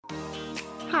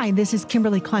Hi, this is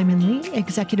Kimberly Kleiman Lee,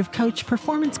 executive coach,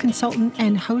 performance consultant,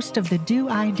 and host of the Do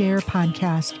I Dare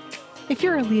podcast. If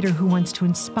you're a leader who wants to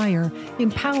inspire,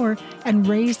 empower, and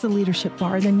raise the leadership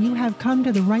bar, then you have come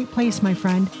to the right place, my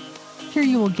friend. Here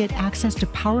you will get access to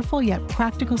powerful yet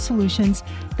practical solutions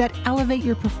that elevate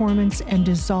your performance and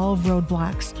dissolve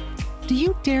roadblocks. Do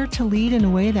you dare to lead in a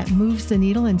way that moves the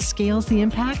needle and scales the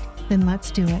impact? Then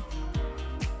let's do it.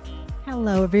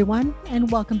 Hello, everyone,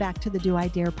 and welcome back to the Do I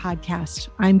Dare podcast.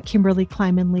 I'm Kimberly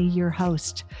Kleiman Lee, your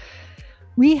host.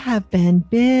 We have been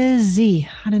busy.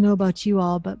 I don't know about you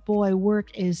all, but boy,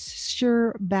 work is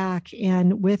sure back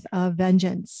and with a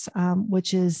vengeance,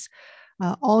 which is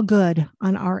all good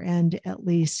on our end, at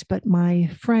least. But my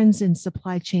friends in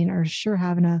supply chain are sure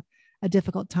having a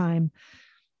difficult time.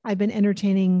 I've been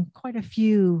entertaining quite a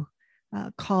few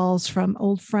calls from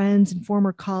old friends and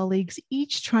former colleagues,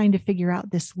 each trying to figure out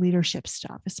this leadership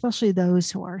stuff, especially those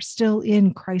who are still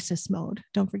in crisis mode.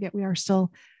 Don't forget, we are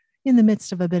still in the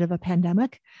midst of a bit of a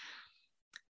pandemic.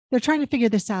 They're trying to figure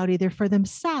this out either for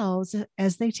themselves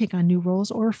as they take on new roles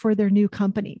or for their new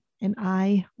company. And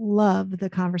I love the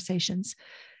conversations.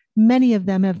 Many of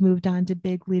them have moved on to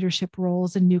big leadership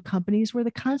roles in new companies where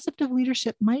the concept of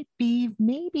leadership might be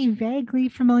maybe vaguely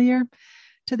familiar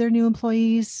to their new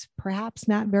employees, perhaps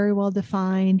not very well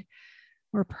defined,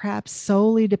 or perhaps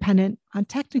solely dependent on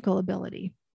technical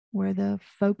ability, where the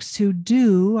folks who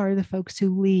do are the folks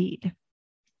who lead.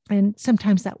 And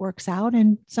sometimes that works out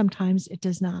and sometimes it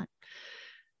does not.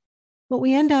 What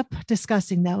we end up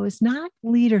discussing, though, is not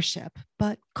leadership,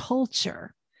 but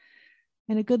culture.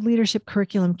 And a good leadership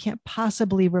curriculum can't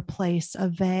possibly replace a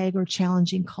vague or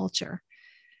challenging culture.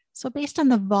 So based on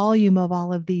the volume of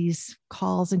all of these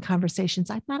calls and conversations,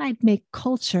 I thought I'd make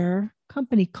culture,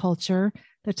 company culture,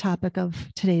 the topic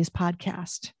of today's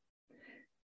podcast.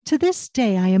 To this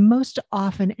day, I am most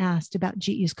often asked about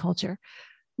GE's culture.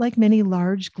 Like many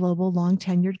large, global,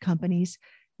 long-tenured companies,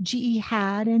 GE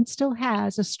had and still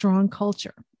has a strong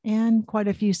culture and quite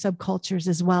a few subcultures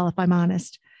as well, if I'm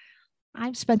honest.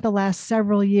 I've spent the last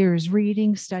several years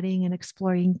reading, studying, and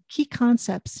exploring key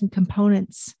concepts and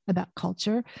components about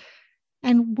culture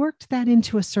and worked that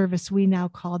into a service we now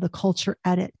call the Culture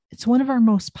Edit. It's one of our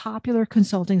most popular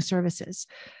consulting services,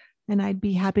 and I'd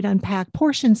be happy to unpack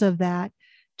portions of that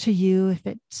to you if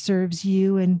it serves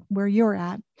you and where you're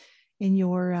at in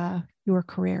your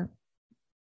career.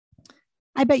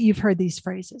 I bet you've heard these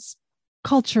phrases.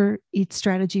 Culture eats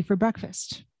strategy for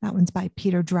breakfast. That one's by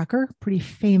Peter Drucker, pretty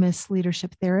famous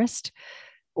leadership theorist.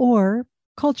 Or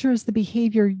culture is the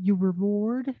behavior you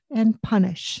reward and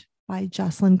punish by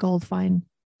Jocelyn Goldfein.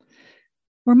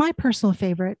 Or my personal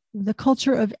favorite, the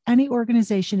culture of any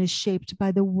organization is shaped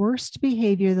by the worst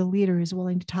behavior the leader is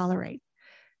willing to tolerate.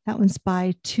 That one's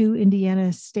by two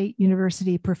Indiana State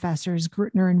University professors,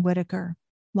 Grutner and Whitaker.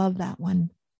 Love that one.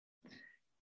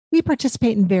 We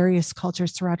participate in various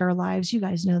cultures throughout our lives. You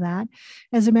guys know that.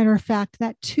 As a matter of fact,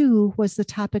 that too was the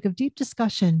topic of deep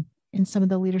discussion in some of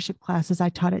the leadership classes I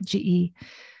taught at GE.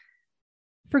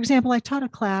 For example, I taught a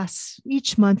class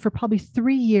each month for probably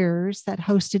 3 years that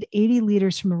hosted 80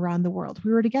 leaders from around the world.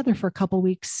 We were together for a couple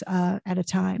weeks at a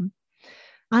time.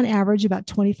 On average, about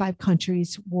 25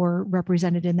 countries were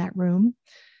represented in that room.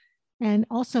 And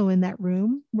also in that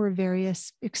room were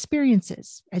various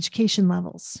experiences, education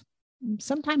levels,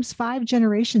 sometimes 5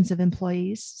 generations of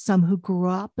employees, some who grew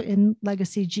up in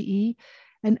legacy GE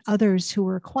and others who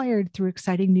were acquired through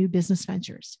exciting new business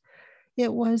ventures.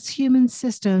 It was human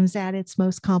systems at its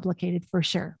most complicated for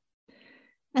sure.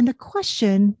 And the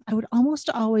question I would almost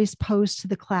always pose to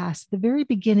the class at the very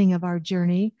beginning of our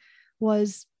journey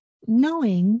was,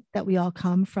 knowing that we all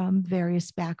come from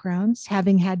various backgrounds,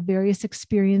 having had various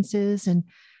experiences and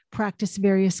practiced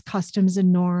various customs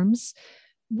and norms,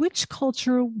 which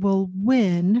culture will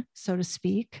win, so to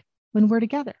speak, when we're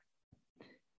together?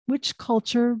 Which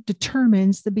culture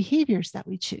determines the behaviors that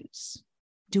we choose?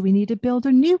 Do we need to build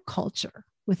a new culture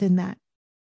within that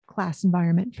class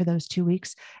environment for those 2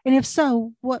 weeks? And if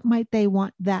so, what might they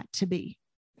want that to be?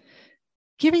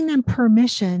 Giving them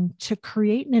permission to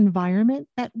create an environment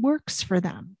that works for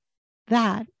them.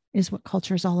 That is what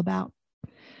culture is all about.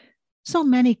 So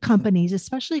many companies,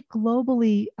 especially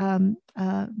globally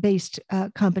based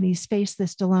companies, face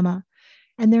this dilemma,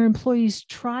 and their employees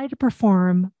try to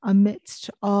perform amidst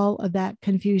all of that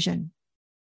confusion.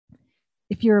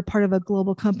 If you're a part of a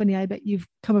global company, I bet you've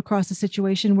come across a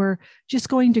situation where just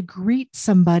going to greet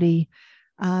somebody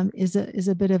is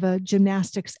a bit of a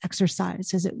gymnastics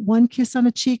exercise. Is it one kiss on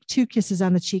a cheek, two kisses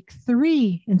on the cheek,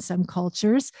 three in some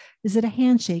cultures? Is it a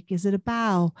handshake? Is it a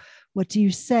bow? What do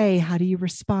you say? How do you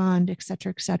respond, et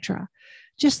cetera, et cetera?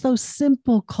 Just those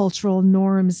simple cultural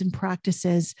norms and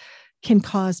practices can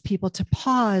cause people to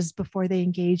pause before they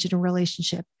engage in a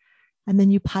relationship. And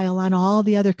then you pile on all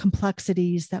the other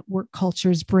complexities that work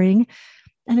cultures bring.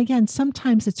 And again,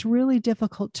 sometimes it's really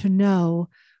difficult to know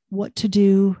what to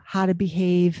do, how to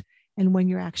behave, and when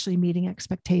you're actually meeting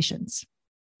expectations.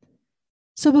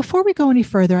 So before we go any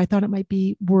further, I thought it might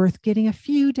be worth getting a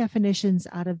few definitions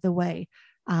out of the way.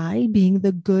 I, being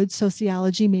the good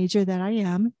sociology major that I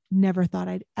am, never thought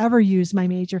I'd ever use my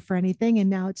major for anything.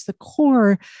 And now it's the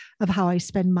core of how I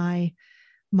spend my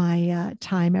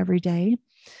time every day.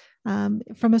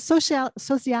 From a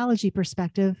sociology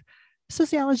perspective,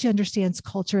 sociology understands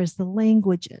culture as the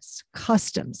languages,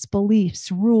 customs, beliefs,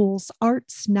 rules,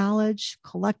 arts, knowledge,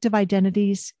 collective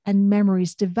identities, and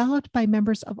memories developed by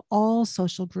members of all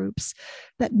social groups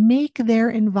that make their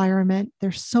environment,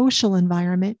 their social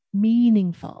environment,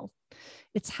 meaningful.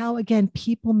 It's how, again,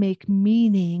 people make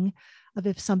meaning of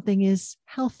if something is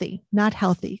healthy, not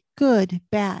healthy, good,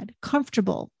 bad,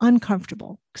 comfortable,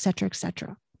 uncomfortable, et cetera, et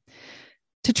cetera.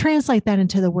 To translate that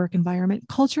into the work environment,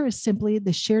 culture is simply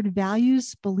the shared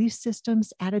values, belief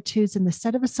systems, attitudes, and the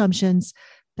set of assumptions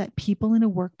that people in a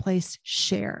workplace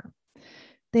share.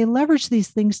 They leverage these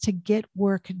things to get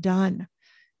work done.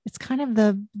 It's kind of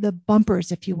the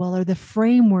bumpers, if you will, or the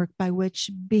framework by which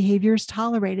behavior is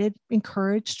tolerated,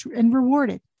 encouraged, and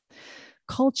rewarded.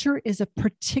 Culture is a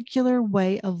particular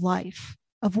way of life,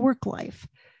 of work life.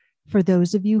 For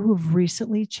those of you who have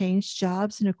recently changed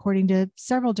jobs, and according to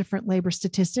several different labor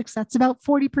statistics, that's about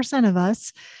 40% of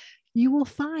us, you will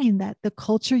find that the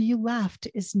culture you left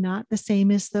is not the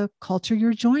same as the culture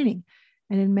you're joining.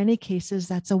 And in many cases,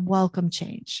 that's a welcome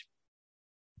change.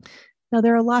 Now,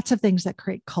 there are lots of things that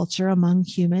create culture among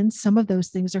humans. Some of those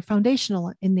things are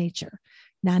foundational in nature,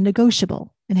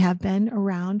 non-negotiable, and have been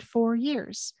around for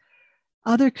years.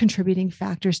 Other contributing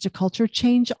factors to culture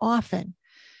change often.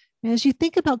 As you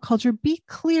think about culture, be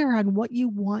clear on what you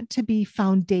want to be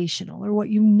foundational or what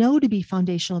you know to be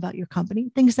foundational about your company,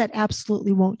 things that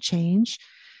absolutely won't change,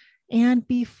 and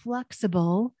be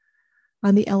flexible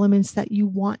on the elements that you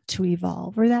want to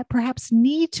evolve or that perhaps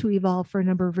need to evolve for a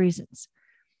number of reasons.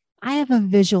 I have a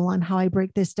visual on how I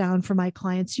break this down for my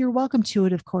clients. You're welcome to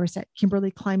it, of course, at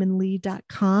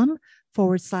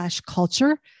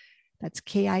KimberlyKleimanLee.com/culture. That's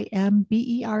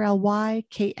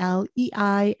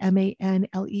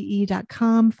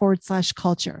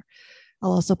KimberlyKleimanlee.com/culture.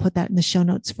 I'll also put that in the show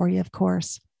notes for you, of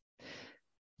course.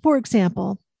 For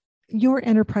example, your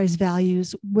enterprise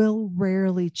values will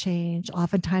rarely change.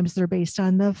 Oftentimes they're based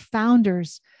on the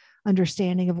founder's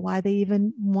understanding of why they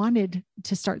even wanted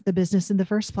to start the business in the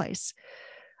first place.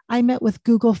 I met with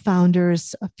Google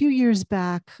founders a few years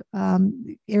back,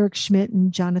 Eric Schmidt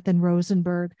and Jonathan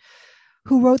Rosenberg,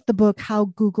 who wrote the book, How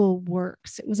Google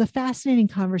Works. It was a fascinating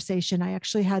conversation. I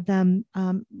actually had them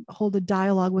hold a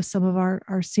dialogue with some of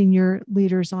our senior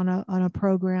leaders on a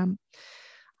program.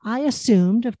 I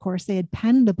assumed, of course, they had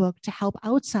penned the book to help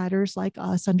outsiders like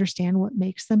us understand what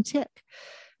makes them tick.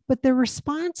 But their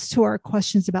response to our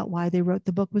questions about why they wrote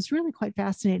the book was really quite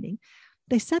fascinating.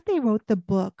 They said they wrote the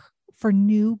book for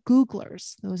new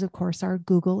Googlers. Those, of course, are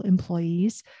Google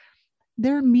employees.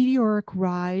 Their meteoric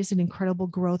rise and incredible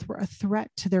growth were a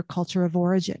threat to their culture of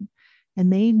origin.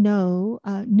 And they knew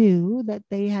that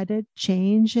they had to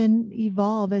change and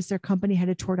evolve as their company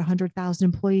headed toward 100,000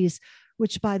 employees,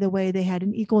 which, by the way, they had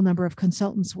an equal number of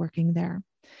consultants working there.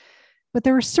 But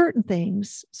there were certain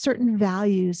things, certain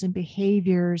values and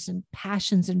behaviors and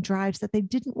passions and drives that they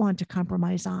didn't want to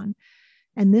compromise on.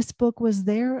 And this book was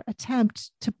their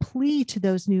attempt to plead to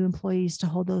those new employees to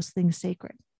hold those things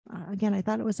sacred. Again, I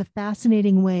thought it was a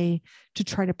fascinating way to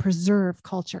try to preserve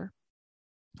culture.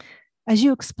 As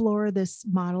you explore this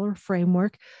model or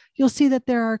framework, you'll see that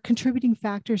there are contributing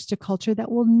factors to culture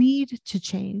that will need to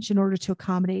change in order to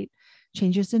accommodate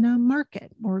changes in a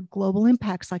market or global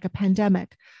impacts like a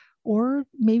pandemic, or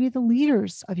maybe the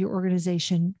leaders of your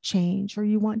organization change, or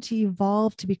you want to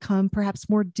evolve to become perhaps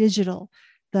more digital,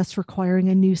 thus requiring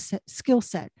a new skill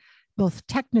set, both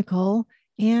technical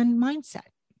and mindset.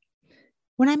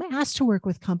 When I'm asked to work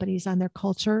with companies on their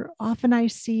culture, often I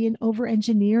see an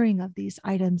over-engineering of these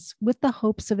items with the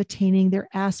hopes of attaining their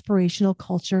aspirational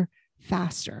culture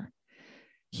faster.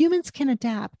 Humans can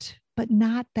adapt, but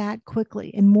not that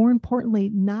quickly, and more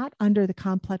importantly, not under the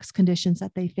complex conditions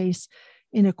that they face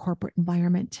in a corporate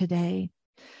environment today.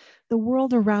 The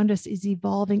world around us is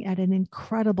evolving at an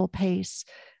incredible pace.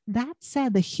 That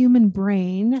said, the human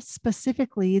brain,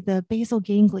 specifically the basal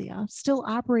ganglia, still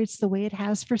operates the way it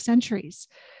has for centuries.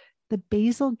 The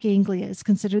basal ganglia is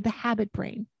considered the habit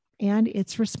brain, and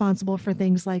it's responsible for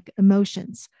things like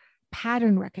emotions,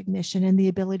 pattern recognition, and the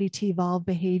ability to evolve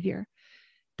behavior.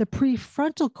 The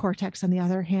prefrontal cortex, on the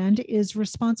other hand, is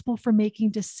responsible for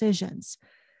making decisions.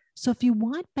 So if you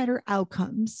want better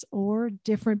outcomes or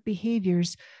different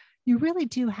behaviors, you really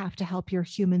do have to help your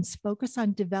humans focus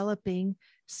on developing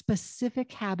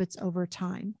specific habits over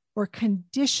time or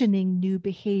conditioning new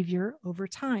behavior over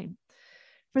time.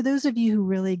 For those of you who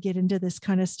really get into this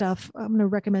kind of stuff, I'm going to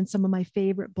recommend some of my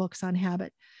favorite books on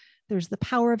habit. There's The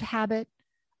Power of Habit,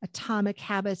 Atomic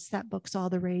Habits, that book's all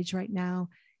the rage right now,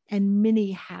 and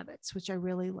Mini Habits, which I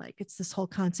really like. It's this whole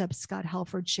concept Scott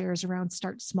Halford shares around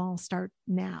start small, start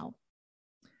now.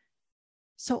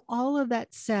 So all of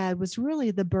that said was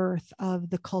really the birth of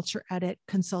the Culture Edit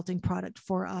consulting product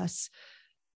for us.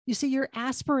 You see, your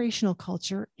aspirational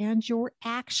culture and your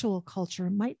actual culture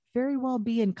might very well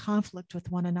be in conflict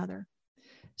with one another.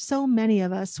 So many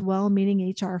of us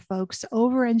well-meaning HR folks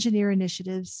over-engineer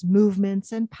initiatives,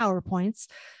 movements, and PowerPoints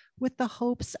with the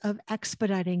hopes of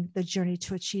expediting the journey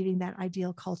to achieving that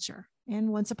ideal culture. And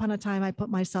once upon a time, I put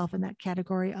myself in that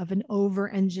category of an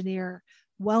over-engineer,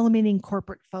 well-meaning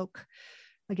corporate folk,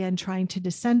 again, trying to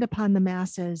descend upon the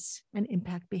masses and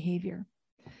impact behavior.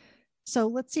 So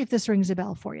let's see if this rings a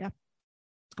bell for you.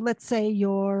 Let's say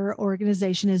your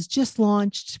organization has just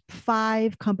launched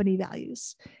 5 company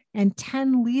values and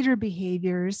 10 leader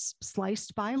behaviors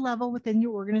sliced by level within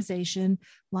your organization,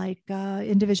 like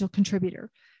individual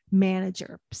contributor,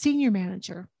 manager, senior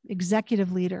manager,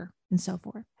 executive leader, and so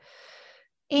forth.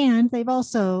 And they've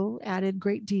also added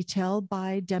great detail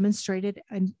by demonstrated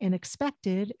and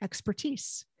expected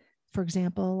expertise. For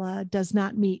example, does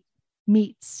not meet,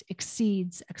 meets,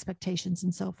 exceeds expectations,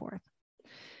 and so forth.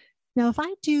 Now, if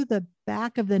I do the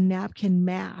back of the napkin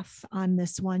math on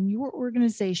this one, your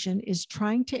organization is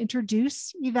trying to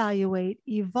introduce, evaluate,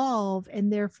 evolve,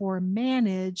 and therefore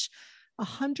manage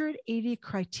 180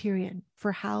 criterion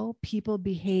for how people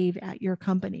behave at your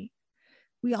company.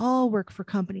 We all work for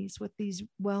companies with these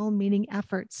well-meaning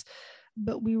efforts,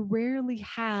 but we rarely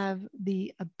have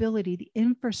the ability, the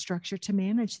infrastructure to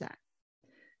manage that.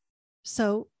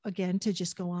 So again, to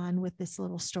just go on with this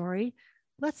little story,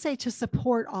 let's say to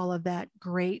support all of that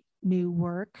great new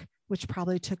work, which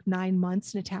probably took 9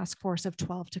 months in a task force of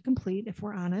 12 to complete, if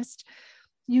we're honest,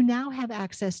 you now have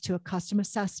access to a custom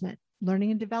assessment,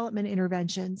 learning and development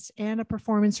interventions, and a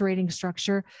performance rating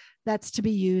structure that's to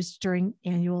be used during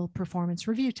annual performance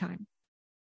review time.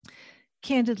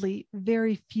 Candidly,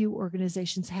 very few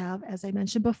organizations have, as I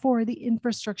mentioned before, the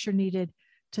infrastructure needed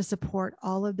to support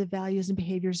all of the values and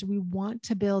behaviors we want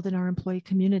to build in our employee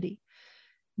community.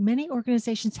 Many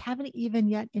organizations haven't even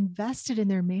yet invested in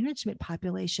their management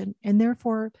population, and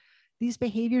therefore these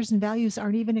behaviors and values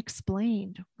aren't even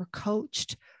explained or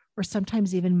coached or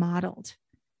sometimes even modeled.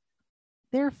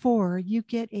 Therefore, you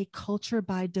get a culture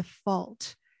by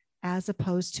default as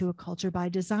opposed to a culture by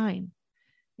design.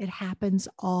 It happens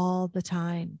all the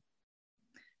time.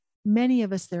 Many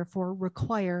of us, therefore,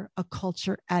 require a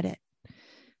culture edit.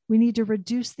 We need to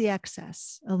reduce the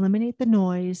excess, eliminate the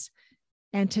noise,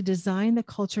 and to design the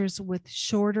cultures with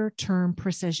shorter term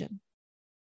precision.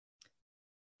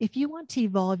 If you want to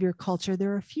evolve your culture,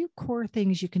 there are a few core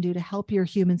things you can do to help your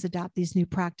humans adopt these new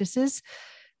practices.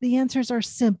 The answers are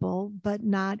simple, but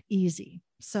not easy.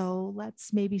 So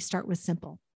let's maybe start with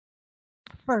simple.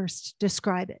 First,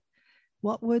 describe it.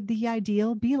 What would the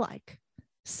ideal be like?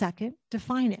 Second,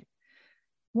 define it.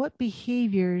 What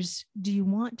behaviors do you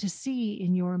want to see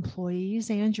in your employees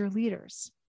and your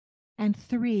leaders? And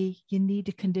 3, you need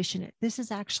to condition it. This is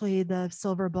actually the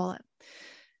silver bullet.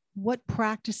 What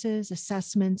practices,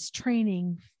 assessments,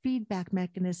 training, feedback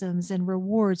mechanisms, and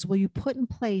rewards will you put in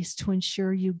place to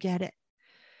ensure you get it?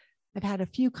 I've had a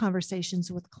few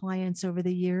conversations with clients over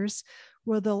the years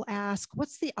where they'll ask,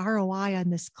 what's the ROI on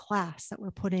this class that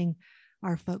we're putting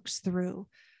our folks through?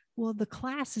 Well, the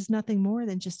class is nothing more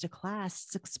than just a class.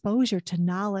 It's exposure to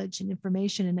knowledge and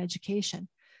information and education.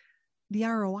 The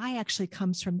ROI actually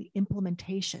comes from the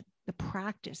implementation, the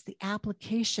practice, the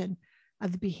application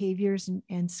of the behaviors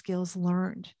and skills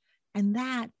learned. And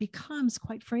that becomes,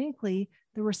 quite frankly,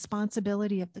 the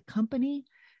responsibility of the company,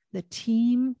 the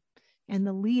team, and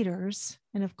the leaders,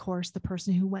 and of course, the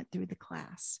person who went through the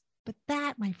class. But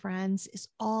that, my friends, is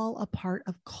all a part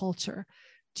of culture.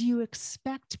 Do you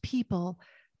expect people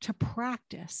to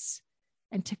practice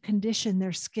and to condition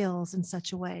their skills in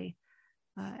such a way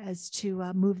as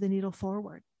to move the needle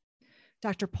forward?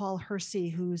 Dr. Paul Hersey,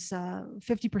 who's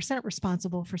 50%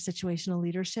 responsible for situational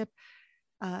leadership,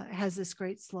 has this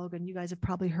great slogan. You guys have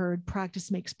probably heard,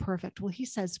 practice makes perfect. Well, he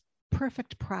says,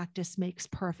 perfect practice makes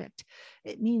perfect.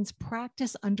 It means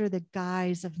practice under the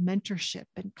guise of mentorship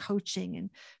and coaching and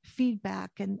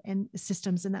feedback and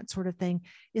systems and that sort of thing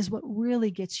is what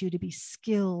really gets you to be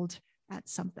skilled at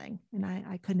something. And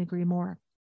I couldn't agree more.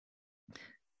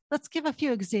 Let's give a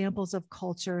few examples of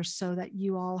culture so that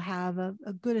you all have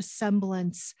a good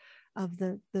semblance of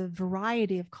the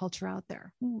variety of culture out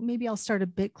there. Maybe I'll start a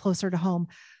bit closer to home.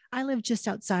 I live just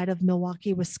outside of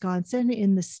Milwaukee, Wisconsin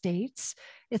in the States.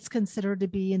 It's considered to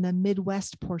be in the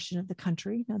Midwest portion of the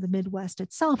country. Now, the Midwest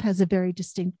itself has a very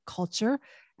distinct culture,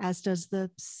 as does the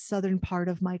southern part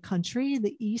of my country.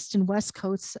 The East and West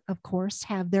coasts, of course,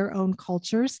 have their own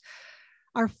cultures.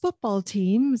 Our football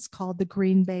team is called the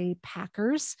Green Bay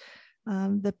Packers.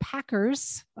 The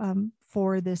Packers,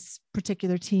 for this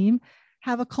particular team,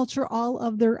 have a culture all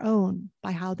of their own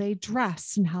by how they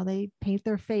dress and how they paint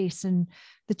their face and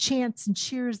the chants and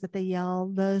cheers that they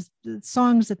yell, the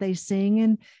songs that they sing,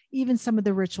 and even some of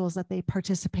the rituals that they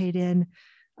participate in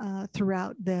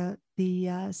throughout the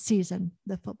season,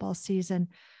 the football season.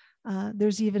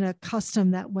 There's even a custom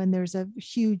that when there's a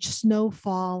huge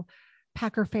snowfall,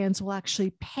 Packer fans will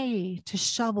actually pay to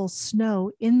shovel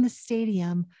snow in the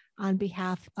stadium on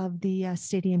behalf of the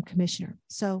stadium commissioner.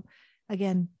 So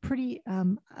again, pretty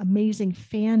amazing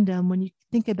fandom when you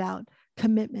think about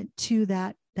commitment to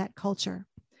that culture.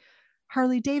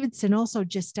 Harley Davidson, also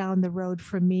just down the road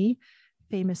from me,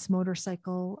 famous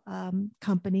motorcycle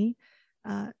company,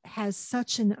 has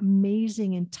such an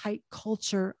amazing and tight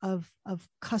culture of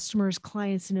customers,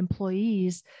 clients, and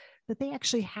employees that they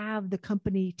actually have the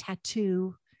company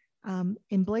tattoo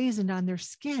emblazoned on their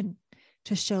skin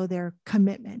to show their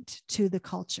commitment to the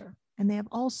culture. And they have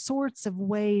all sorts of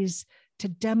ways to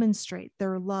demonstrate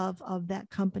their love of that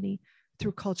company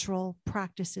through cultural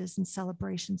practices and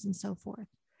celebrations and so forth.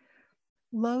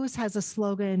 Lowe's has a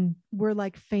slogan, "We're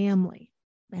like family."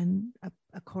 And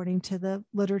according to the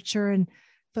literature and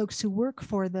folks who work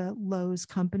for the Lowe's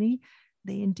company,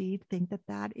 they indeed think that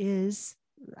that is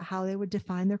how they would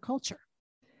define their culture.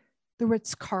 The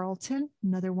Ritz-Carlton,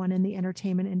 another one in the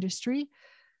entertainment industry,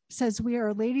 says, "We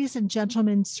are ladies and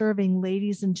gentlemen serving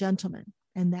ladies and gentlemen."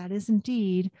 And that is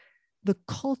indeed the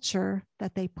culture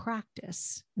that they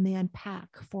practice and they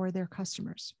unpack for their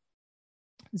customers.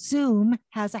 Zoom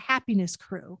has a happiness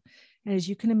crew. And as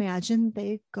you can imagine,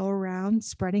 they go around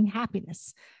spreading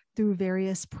happiness through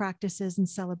various practices and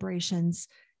celebrations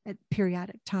at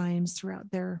periodic times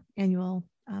throughout their annual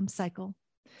cycle.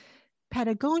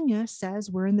 Patagonia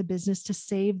says, "We're in the business to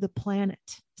save the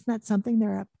planet." Isn't that something?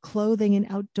 They're a clothing and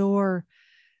outdoor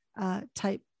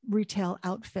type retail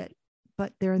outfit,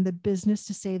 but they're in the business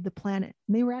to save the planet.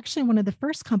 And they were actually one of the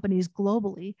first companies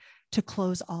globally to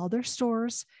close all their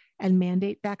stores and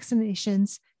mandate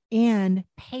vaccinations and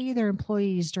pay their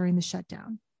employees during the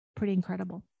shutdown. Pretty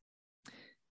incredible.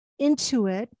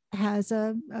 Intuit has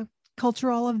a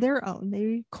culture all of their own.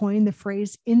 They coined the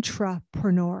phrase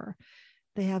intrapreneur.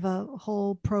 They have a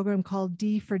whole program called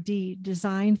D for D,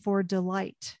 Design for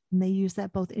Delight, and they use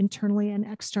that both internally and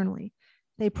externally.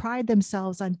 They pride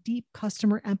themselves on deep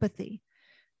customer empathy.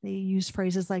 They use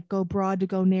phrases like go broad to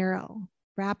go narrow,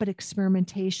 rapid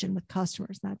experimentation with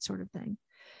customers, that sort of thing.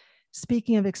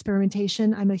 Speaking of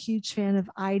experimentation, I'm a huge fan of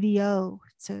IDEO.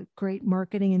 It's a great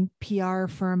marketing and PR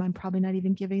firm. I'm probably not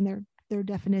even giving their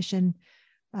definition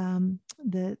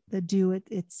the due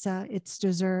it's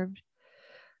deserved.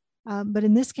 But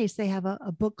in this case, they have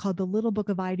a book called The Little Book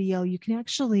of IDEO. You can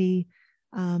actually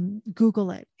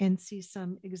Google it and see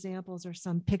some examples or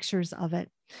some pictures of it.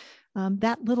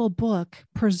 That little book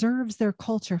preserves their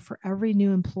culture for every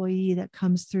new employee that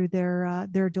comes through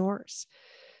their doors.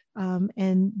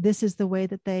 And this is the way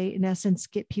that they, in essence,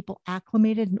 get people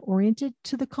acclimated and oriented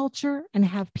to the culture and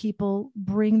have people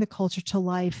bring the culture to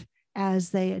life as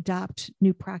they adopt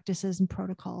new practices and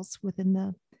protocols within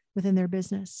their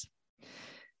business.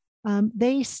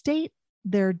 They state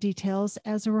their details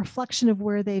as a reflection of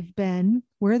where they've been,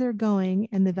 where they're going,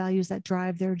 and the values that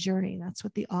drive their journey. That's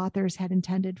what the authors had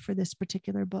intended for this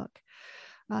particular book.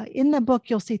 In the book,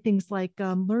 you'll see things like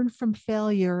learn from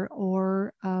failure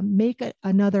or make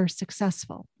another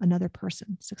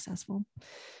person successful.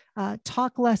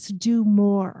 Talk less, do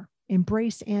more,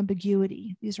 embrace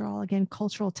ambiguity. These are all, again,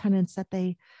 cultural tenets that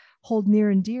they hold near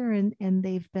and dear, and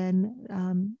they've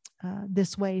been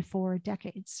this way for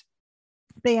decades.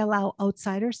 They allow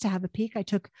outsiders to have a peek. I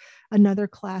took another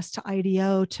class to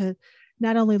IDEO to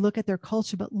not only look at their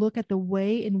culture, but look at the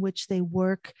way in which they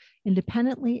work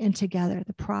independently and together,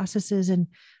 the processes and,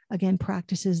 again,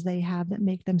 practices they have that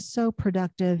make them so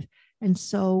productive and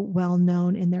so well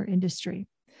known in their industry.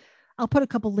 I'll put a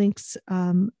couple links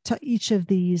to each of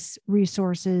these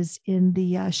resources in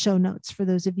the show notes for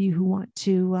those of you who want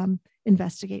to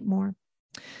investigate more.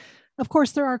 Of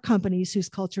course, there are companies whose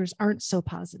cultures aren't so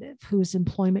positive, whose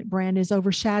employment brand is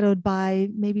overshadowed by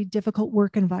maybe difficult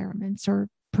work environments or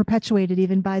perpetuated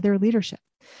even by their leadership.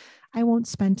 I won't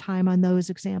spend time on those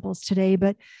examples today,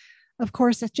 but of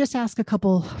course, just ask a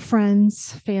couple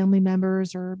friends, family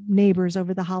members, or neighbors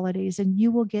over the holidays, and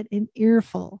you will get an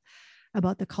earful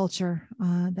about the culture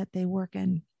that they work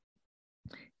in.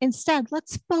 Instead,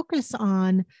 let's focus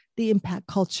on the impact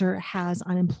culture has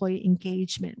on employee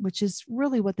engagement, which is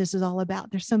really what this is all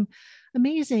about. There's some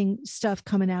amazing stuff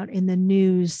coming out in the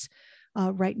news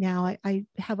right now. I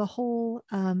have a whole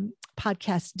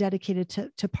podcast dedicated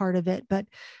to part of it, but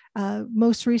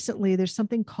most recently, there's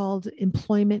something called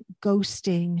employment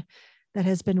ghosting that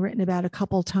has been written about a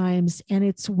couple times, and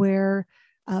it's where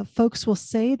folks will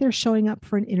say they're showing up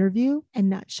for an interview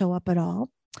and not show up at all.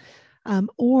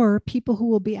 Or people who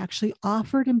will be actually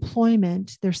offered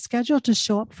employment, they're scheduled to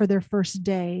show up for their first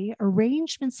day.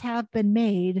 Arrangements have been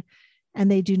made and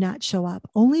they do not show up,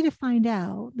 only to find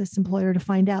out, this employer to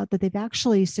find out that they've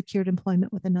actually secured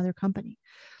employment with another company.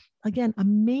 Again,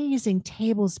 amazing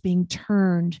tables being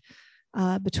turned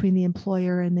between the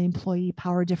employer and the employee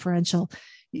power differential.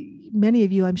 Many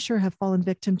of you, I'm sure, have fallen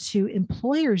victim to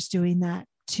employers doing that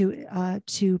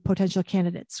to potential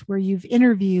candidates, where you've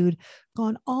interviewed,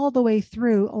 gone all the way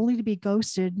through, only to be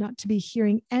ghosted, not to be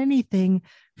hearing anything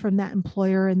from that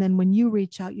employer. And then when you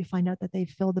reach out, you find out that they've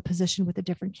filled the position with a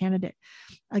different candidate.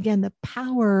 Again, the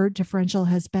power differential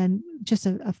has been just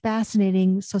a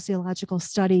fascinating sociological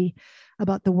study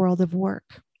about the world of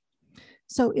work.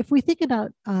 So if we think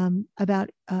about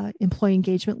employee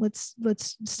engagement,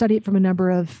 let's study it from a number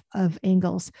of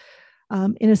angles.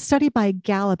 In a study by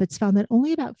Gallup, it's found that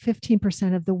only about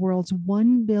 15% of the world's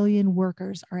 1 billion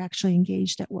workers are actually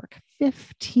engaged at work.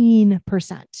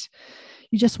 15%.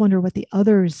 You just wonder what the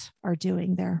others are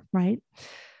doing there, right?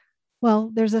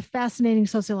 Well, there's a fascinating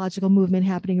sociological movement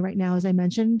happening right now, as I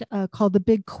mentioned, called the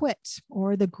Big Quit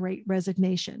or the Great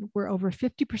Resignation, where over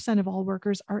 50% of all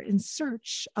workers are in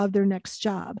search of their next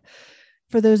job.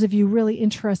 For those of you really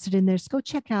interested in this, go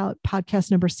check out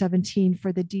podcast number 17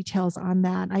 for the details on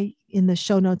that. In the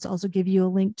show notes, also give you a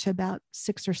link to about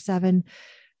 6 or 7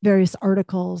 various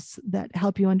articles that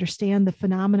help you understand the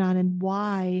phenomenon and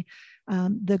why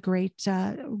the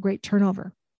great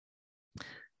turnover.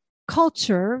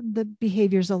 Culture, the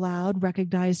behaviors allowed,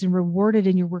 recognized, and rewarded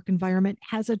in your work environment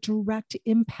has a direct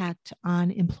impact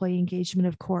on employee engagement,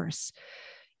 of course.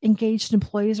 Engaged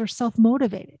employees are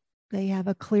self-motivated. They have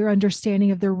a clear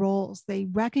understanding of their roles. They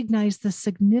recognize the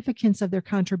significance of their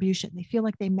contribution. They feel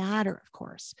like they matter, of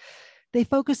course. They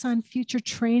focus on future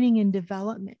training and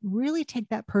development, really take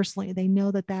that personally. They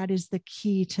know that that is the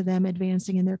key to them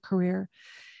advancing in their career.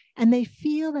 And they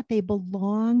feel that they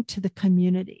belong to the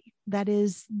community, that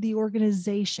is the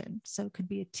organization. So it could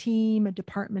be a team, a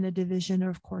department, a division, or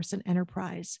of course, an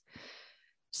enterprise.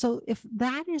 So if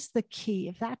that is the key,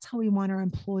 if that's how we want our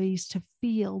employees to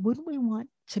feel, wouldn't we want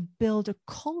to build a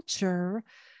culture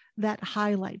that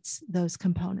highlights those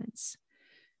components?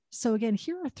 So again,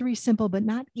 here are 3 simple but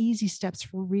not easy steps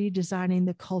for redesigning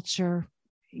the culture,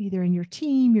 either in your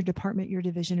team, your department, your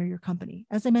division, or your company.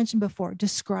 As I mentioned before,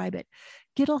 describe it.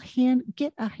 Get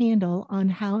a handle on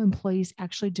how employees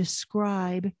actually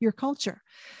describe your culture.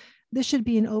 This should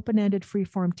be an open-ended,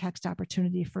 free-form text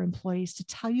opportunity for employees to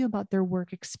tell you about their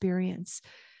work experience.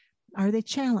 Are they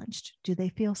challenged? Do they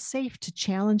feel safe to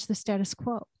challenge the status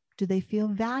quo? Do they feel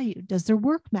valued? Does their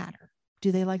work matter?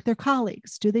 Do they like their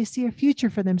colleagues? Do they see a future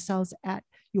for themselves at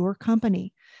your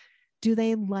company? Do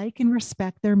they like and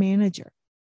respect their manager?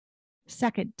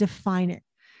 Second, define it.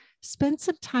 Spend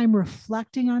some time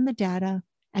reflecting on the data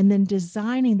and then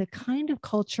designing the kind of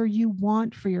culture you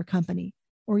want for your company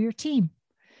or your team.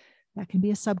 That can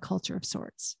be a subculture of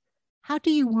sorts. How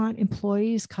do you want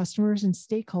employees, customers, and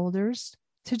stakeholders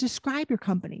to describe your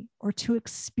company or to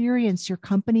experience your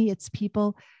company, its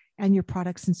people, and your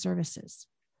products and services?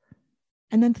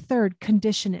 And then third,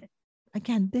 condition it.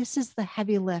 Again, this is the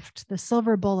heavy lift, the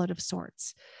silver bullet of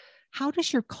sorts. How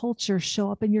does your culture show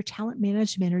up in your talent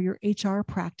management or your HR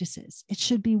practices? It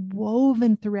should be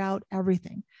woven throughout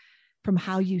everything, from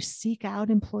how you seek out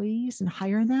employees and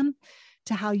hire them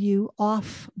to how you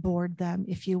offboard them,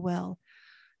 if you will,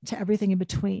 to everything in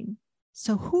between.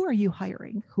 So who are you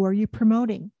hiring? Who are you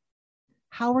promoting?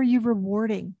 How are you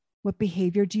rewarding? What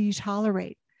behavior do you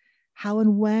tolerate? How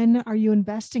and when are you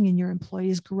investing in your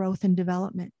employees' growth and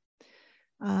development?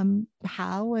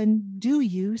 How and do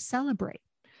you celebrate?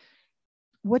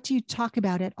 What do you talk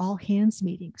about at all hands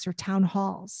meetings or town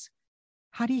halls?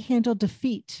 How do you handle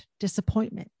defeat,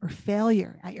 disappointment, or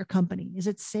failure at your company? Is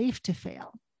it safe to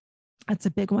fail? That's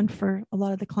a big one for a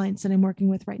lot of the clients that I'm working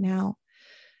with right now.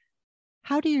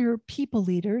 How do your people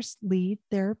leaders lead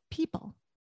their people?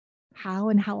 How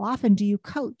and how often do you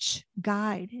coach,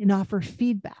 guide, and offer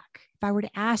feedback? If I were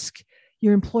to ask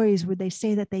your employees, would they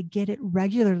say that they get it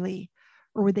regularly,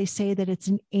 or would they say that it's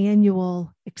an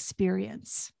annual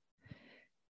experience?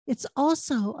 It's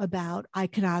also about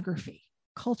iconography.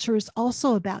 Culture is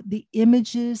also about the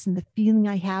images and the feeling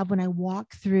I have when I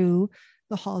walk through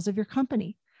the halls of your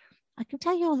company. I can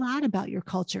tell you a lot about your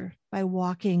culture by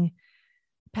walking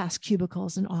past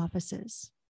cubicles and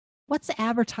offices. What's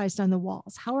advertised on the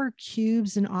walls? How are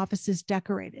cubes and offices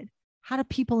decorated? How do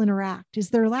people interact? Is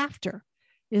there laughter?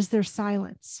 Is there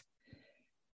silence?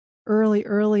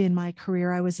 Early in my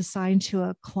career, I was assigned to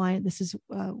a client, this is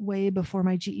way before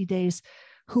my GE days,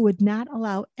 who would not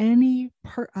allow any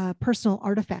personal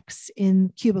artifacts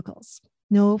in cubicles.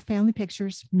 No family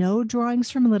pictures, no drawings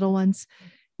from little ones,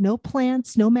 no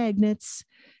plants, no magnets.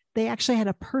 They actually had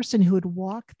a person who would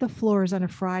walk the floors on a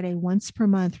Friday once per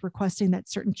month requesting that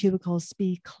certain cubicles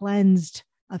be cleansed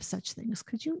of such things.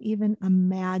 Could you even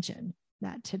imagine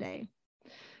that today?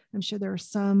 I'm sure there are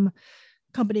some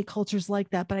company cultures like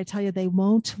that, but I tell you, they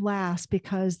won't last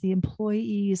because the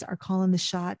employees are calling the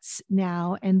shots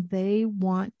now, and they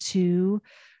want to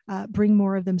bring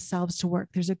more of themselves to work.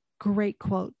 There's a great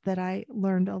quote that I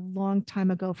learned a long time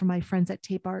ago from my friends at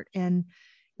Tape Art, and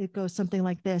it goes something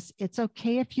like this: it's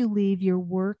okay if you leave your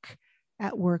work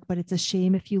at work, but it's a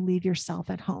shame if you leave yourself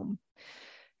at home.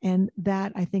 And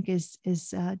that, I think, is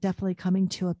definitely coming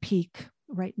to a peak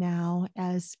right now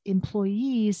as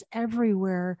employees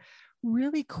everywhere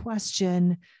really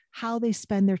question how they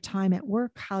spend their time at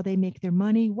work, how they make their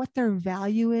money, what their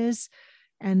value is,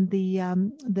 and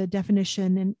the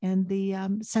definition and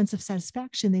the sense of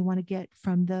satisfaction they want to get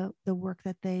from the work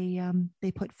that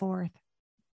they put forth.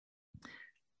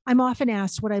 I'm often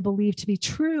asked what I believe to be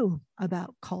true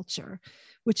about culture,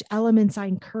 which elements I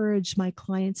encourage my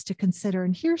clients to consider.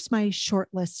 And here's my short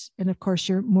list. And of course,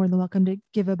 you're more than welcome to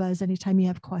give a buzz anytime you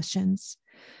have questions.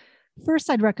 First,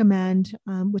 I'd recommend,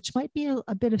 which might be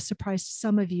a bit of surprise to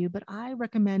some of you, but I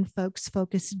recommend folks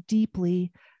focus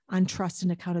deeply on trust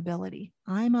and accountability.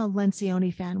 I'm a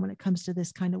Lencioni fan when it comes to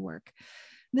this kind of work.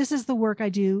 This is the work I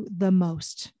do the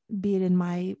most, be it in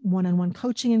my one-on-one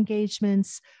coaching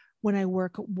engagements, when I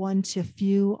work one to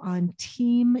few on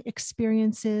team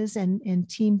experiences and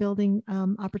team building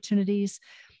opportunities,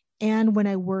 and when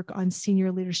I work on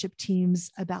senior leadership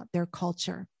teams about their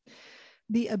culture.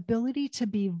 The ability to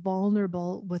be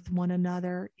vulnerable with one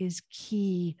another is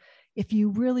key if you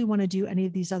really want to do any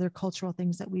of these other cultural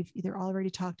things that we've either already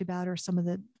talked about or some of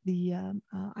the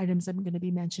items I'm going to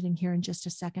be mentioning here in just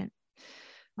a second.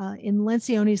 In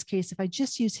Lencioni's case, if I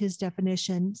just use his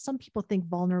definition, some people think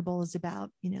vulnerable is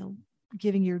about,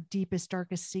 giving your deepest,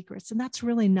 darkest secrets. And that's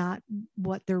really not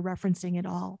what they're referencing at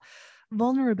all.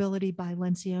 Vulnerability by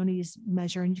Lencioni's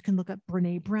measure, and you can look up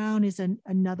Brene Brown is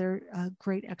another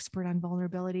great expert on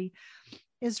vulnerability,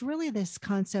 is really this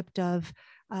concept of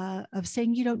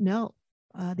saying you don't know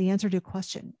the answer to a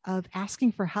question, of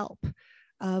asking for help,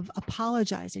 of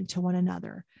apologizing to one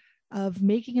another, of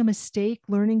making a mistake,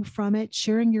 learning from it,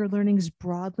 sharing your learnings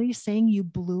broadly, saying you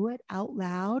blew it out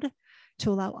loud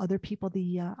to allow other people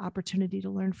the opportunity to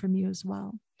learn from you as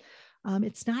well.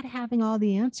 It's not having all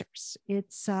the answers.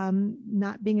 It's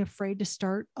not being afraid to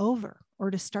start over or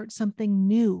to start something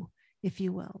new, if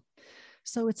you will.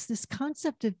 So it's this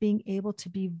concept of being able to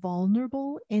be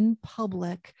vulnerable in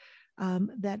public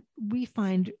that we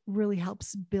find really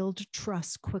helps build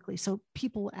trust quickly. So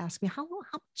people will ask me,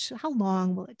 how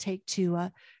long will it take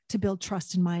to build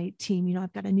trust in my team?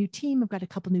 I've got a new team. I've got a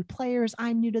couple new players.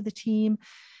 I'm new to the team.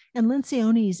 And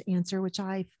Lencioni's answer, which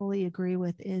I fully agree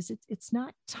with, is it's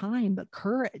not time, but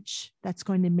courage that's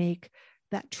going to make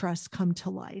that trust come to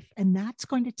life. And that's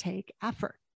going to take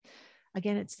effort.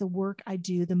 Again, it's the work I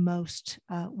do the most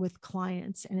with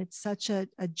clients. And it's such a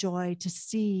joy to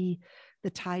see the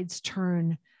tides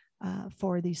turn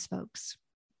for these folks.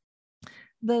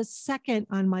 The second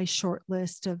on my short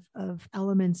list of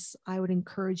elements I would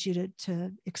encourage you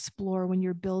to explore when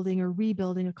you're building or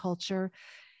rebuilding a culture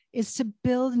is to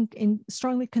build and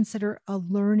strongly consider a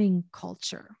learning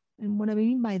culture. And what I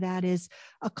mean by that is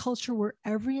a culture where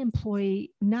every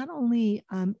employee not only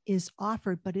is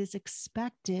offered, but is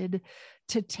expected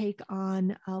to take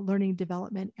on learning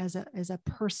development as a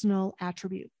personal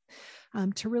attribute,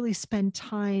 to really spend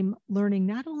time learning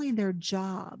not only their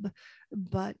job,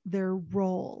 but their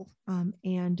role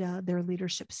and their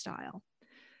leadership style.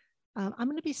 I'm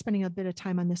going to be spending a bit of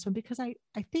time on this one because I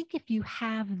think if you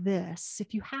have this,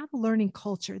 if you have a learning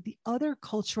culture, the other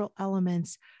cultural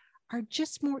elements are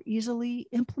just more easily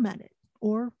implemented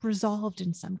or resolved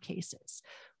in some cases.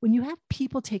 When you have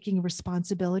people taking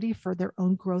responsibility for their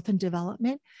own growth and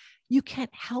development, you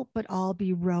can't help but all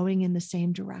be rowing in the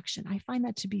same direction. I find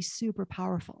that to be super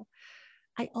powerful.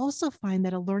 I also find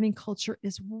that a learning culture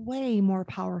is way more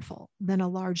powerful than a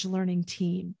large learning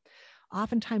team.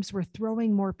 Oftentimes, we're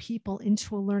throwing more people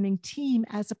into a learning team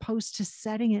as opposed to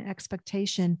setting an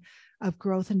expectation of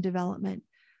growth and development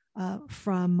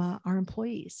from our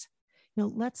employees.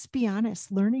 Let's be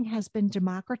honest, learning has been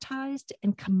democratized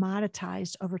and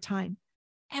commoditized over time.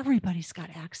 Everybody's got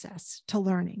access to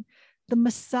learning. The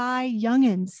Maasai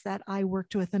youngins that I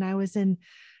worked with, and I was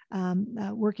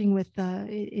working with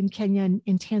in Kenya and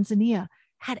in Tanzania,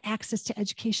 had access to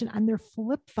education on their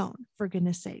flip phone, for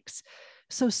goodness sakes.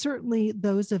 So certainly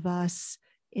those of us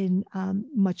in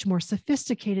much more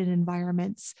sophisticated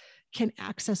environments can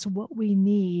access what we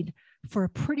need for a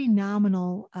pretty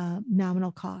nominal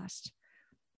cost.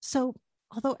 So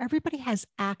although everybody has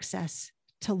access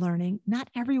to learning, not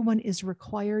everyone is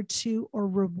required to or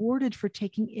rewarded for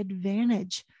taking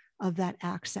advantage of that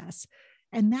access.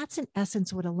 And that's in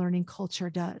essence what a learning culture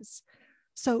does.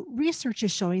 So research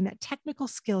is showing that technical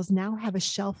skills now have a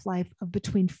shelf life of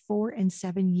between 4 and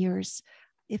 7 years.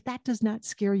 If that does not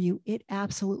scare you, it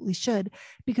absolutely should,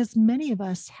 because many of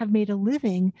us have made a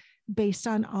living based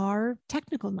on our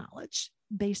technical knowledge,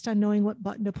 based on knowing what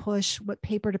button to push, what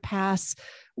paper to pass,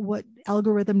 what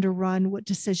algorithm to run, what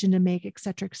decision to make, et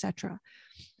cetera, et cetera.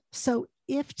 So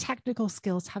if technical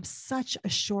skills have such a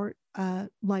short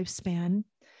lifespan,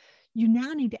 you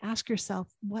now need to ask yourself,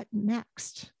 what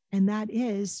next? And that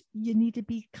is, you need to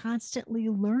be constantly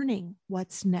learning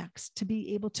what's next to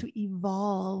be able to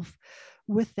evolve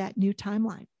with that new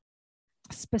timeline.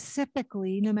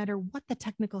 Specifically, no matter what the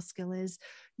technical skill is,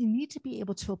 you need to be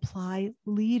able to apply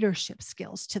leadership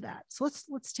skills to that. So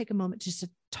let's take a moment just to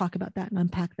talk about that and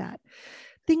unpack that.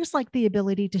 Things like the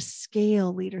ability to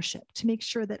scale leadership, to make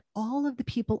sure that all of the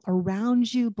people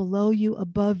around you, below you,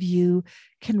 above you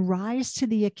can rise to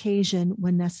the occasion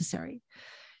when necessary.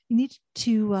 You need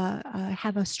to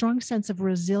have a strong sense of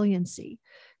resiliency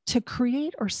to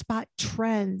create or spot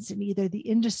trends in either the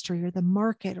industry or the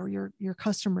market or your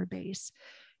customer base.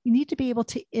 You need to be able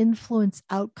to influence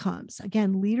outcomes.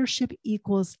 Again, leadership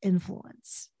equals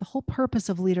influence. The whole purpose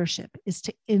of leadership is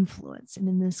to influence, and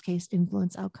in this case,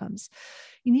 influence outcomes.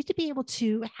 You need to be able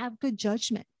to have good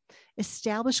judgment,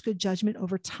 establish good judgment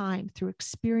over time through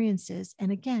experiences,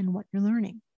 and again, what you're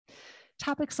learning.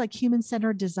 Topics like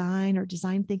human-centered design or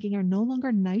design thinking are no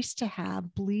longer nice to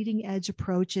have bleeding edge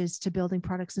approaches to building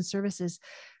products and services.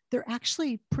 They're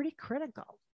actually pretty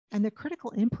critical. And they're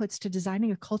critical inputs to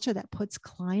designing a culture that puts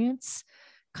clients,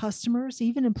 customers,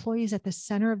 even employees at the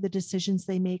center of the decisions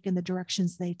they make and the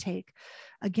directions they take.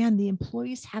 Again, the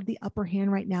employees have the upper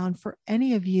hand right now. And for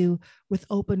any of you with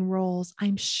open roles,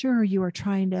 I'm sure you are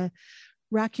trying to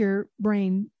rack your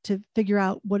brain to figure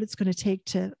out what it's going to take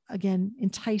to, again,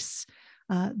 entice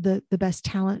the best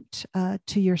talent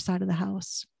to your side of the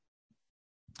house.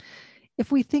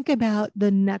 If we think about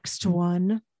the next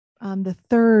one, the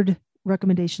third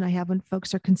recommendation I have when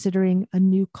folks are considering a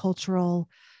new cultural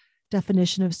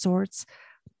definition of sorts,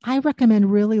 I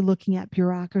recommend really looking at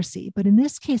bureaucracy. But in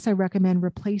this case, I recommend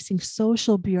replacing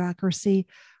social bureaucracy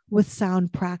with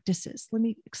sound practices. Let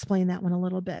me explain that one a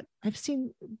little bit. I've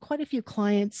seen quite a few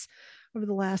clients over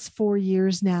the last 4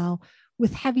 years now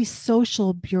with heavy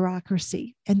social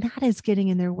bureaucracy, and that is getting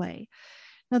in their way.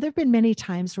 Now, there have been many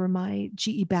times where my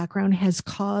GE background has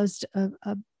caused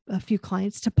a few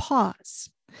clients to pause.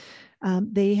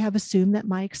 They have assumed that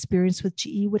my experience with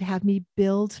GE would have me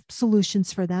build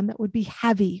solutions for them that would be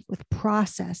heavy with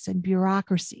process and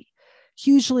bureaucracy,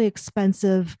 hugely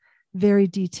expensive, very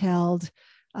detailed,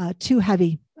 too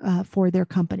heavy for their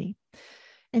company.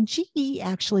 And GE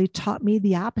actually taught me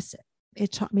the opposite.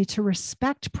 It taught me to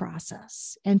respect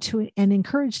process and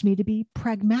encouraged me to be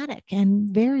pragmatic and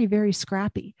very, very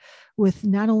scrappy with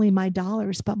not only my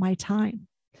dollars, but my time.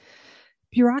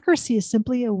 Bureaucracy is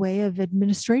simply a way of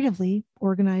administratively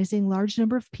organizing large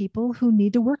number of people who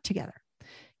need to work together.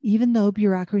 Even though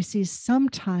bureaucracies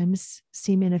sometimes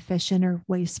seem inefficient or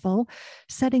wasteful,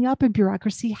 setting up a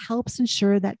bureaucracy helps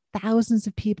ensure that thousands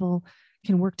of people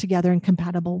can work together in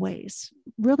compatible ways,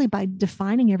 really by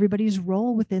defining everybody's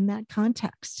role within that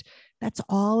context. That's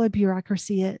all a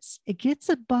bureaucracy is. It gets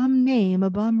a bum name,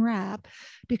 a bum rap,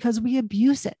 because we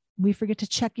abuse it. We forget to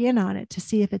check in on it to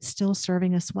see if it's still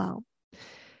serving us well.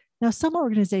 Now, some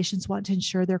organizations want to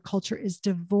ensure their culture is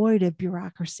devoid of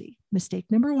bureaucracy. Mistake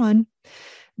number one.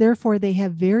 Therefore, they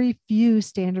have very few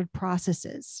standard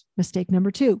processes. Mistake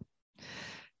number two.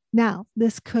 Now,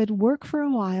 this could work for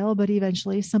a while, but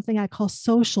eventually something I call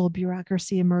social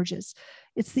bureaucracy emerges.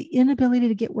 It's the inability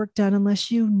to get work done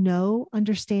unless you know,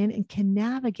 understand, and can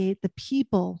navigate the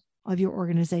people of your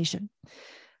organization.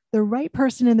 The right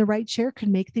person in the right chair could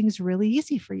make things really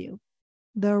easy for you.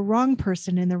 The wrong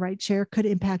person in the right chair could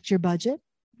impact your budget,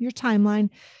 your timeline,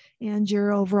 and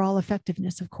your overall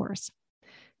effectiveness, of course.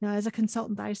 Now, as a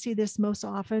consultant, I see this most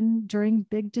often during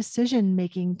big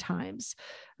decision-making times.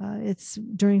 It's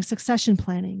during succession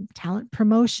planning, talent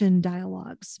promotion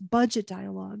dialogues, budget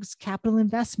dialogues, capital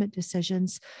investment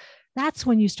decisions. That's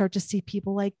when you start to see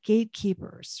people like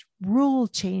gatekeepers, rule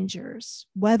changers,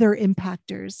 weather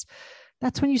impactors.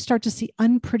 That's when you start to see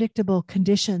unpredictable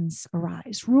conditions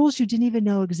arise, rules you didn't even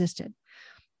know existed.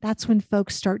 That's when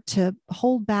folks start to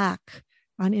hold back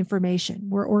on information,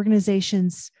 where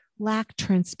organizations lack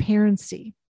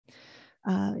transparency.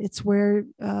 It's where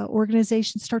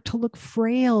organizations start to look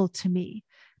frail to me.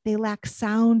 They lack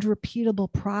sound,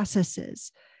 repeatable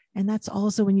processes. And that's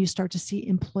also when you start to see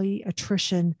employee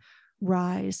attrition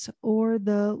rise or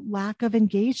the lack of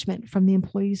engagement from the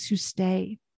employees who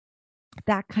stay.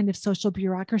 That kind of social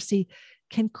bureaucracy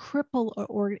can cripple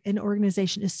an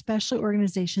organization, especially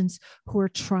organizations who are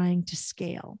trying to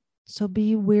scale. So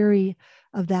be wary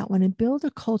of that one and build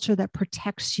a culture that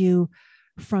protects you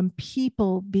from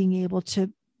people being able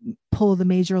to pull the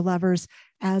major levers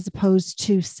as opposed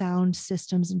to sound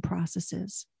systems and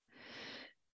processes.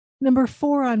 Number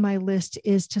 4 on my list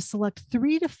is to select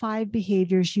 3 to 5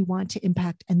 behaviors you want to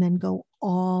impact and then go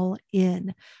all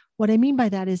in. What I mean by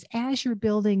that is as you're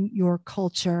building your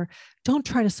culture, don't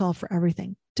try to solve for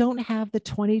everything. Don't have the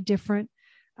 20 different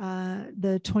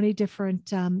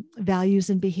values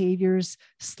and behaviors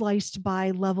sliced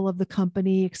by level of the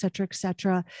company, et cetera, et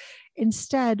cetera.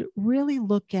 Instead, really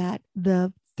look at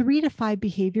the 3 to 5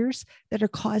 behaviors that are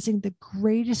causing the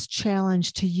greatest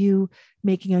challenge to you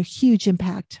making a huge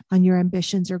impact on your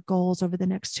ambitions or goals over the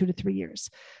next 2 to 3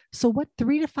 years. So what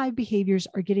 3 to 5 behaviors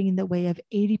are getting in the way of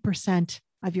 80%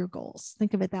 of your goals?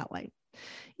 Think of it that way.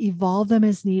 Evolve them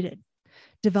as needed.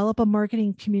 Develop a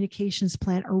marketing communications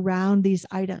plan around these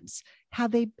items.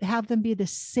 Have them be the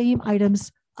same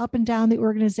items up and down the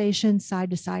organization,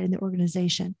 side to side in the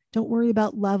organization. Don't worry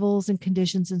about levels and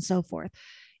conditions and so forth.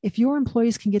 If your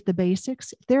employees can get the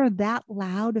basics, if they're that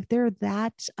loud, if they're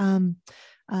that,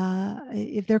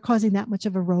 if they're causing that much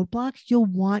of a roadblock, you'll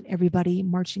want everybody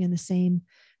marching in the same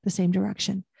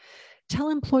direction. Tell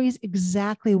employees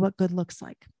exactly what good looks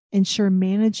like. Ensure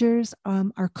managers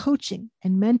are coaching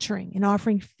and mentoring and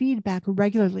offering feedback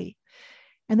regularly.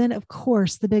 And then, of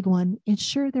course, the big one,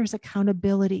 ensure there's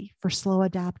accountability for slow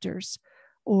adopters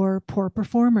or poor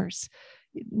performers.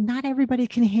 Not everybody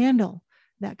can handle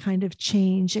that kind of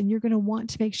change. And you're going to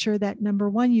want to make sure that, number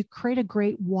one, you create a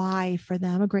great why for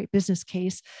them, a great business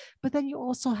case, but then you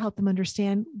also help them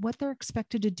understand what they're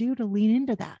expected to do to lean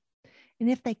into that. And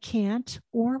if they can't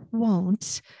or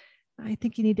won't, I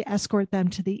think you need to escort them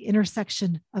to the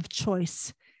intersection of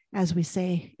choice, as we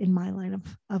say in my line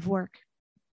of work.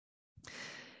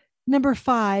 Number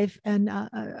 5, and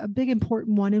a big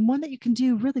important one, and one that you can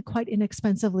do really quite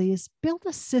inexpensively, is build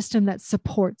a system that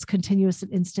supports continuous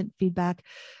and instant feedback.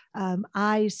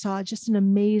 I saw just an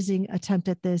amazing attempt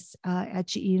at this at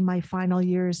GE in my final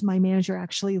years. My manager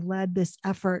actually led this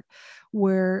effort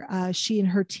where she and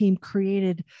her team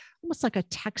created almost like a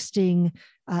texting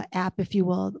app, if you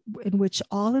will, in which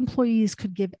all employees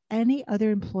could give any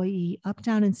other employee up,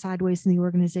 down, and sideways in the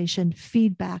organization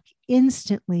feedback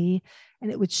instantly. And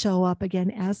it would show up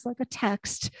again as like a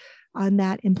text on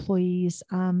that employee's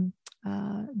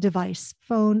device,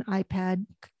 phone, iPad,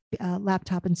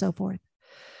 laptop, and so forth.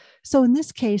 So in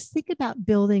this case, think about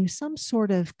building some sort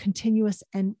of continuous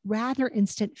and rather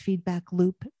instant feedback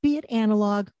loop, be it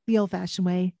analog, the old-fashioned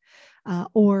way,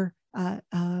 or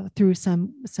through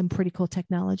some pretty cool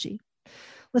technology.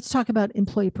 Let's talk about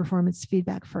employee performance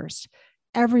feedback first.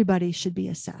 Everybody should be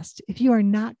assessed. If you are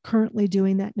not currently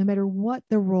doing that, no matter what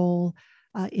the role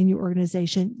in your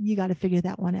organization, you got to figure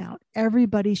that one out.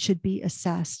 Everybody should be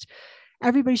assessed.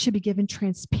 Everybody should be given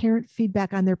transparent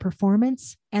feedback on their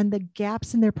performance and the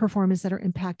gaps in their performance that are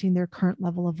impacting their current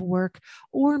level of work,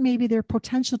 or maybe their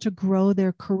potential to grow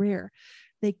their career.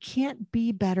 They can't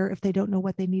be better if they don't know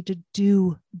what they need to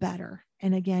do better.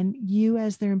 And again, you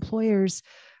as their employers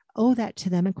owe that to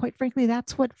them. And quite frankly,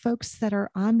 that's what folks that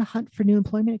are on the hunt for new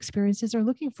employment experiences are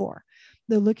looking for.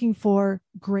 They're looking for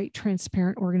great,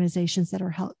 transparent organizations that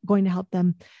are going to help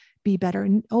them be better.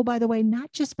 And oh, by the way,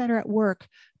 not just better at work,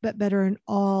 but better in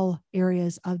all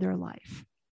areas of their life.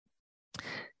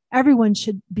 Everyone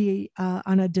should be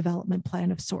on a development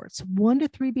plan of sorts. 1 to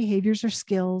 3 behaviors or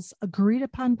skills agreed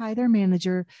upon by their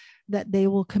manager that they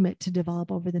will commit to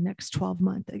develop over the next 12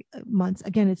 months.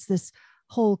 Again, it's this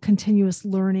whole continuous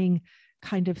learning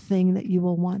kind of thing that you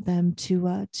will want them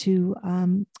to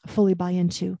fully buy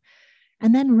into.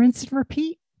 And then rinse and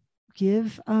repeat.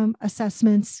 Give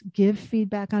assessments, give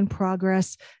feedback on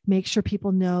progress, make sure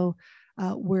people know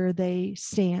where they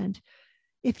stand.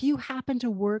 If you happen to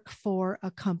work for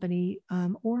a company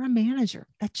or a manager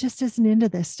that just isn't into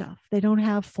this stuff, they don't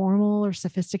have formal or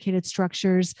sophisticated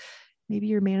structures, maybe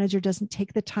your manager doesn't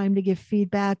take the time to give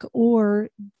feedback or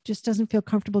just doesn't feel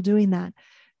comfortable doing that,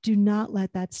 do not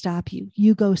let that stop you.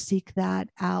 You go seek that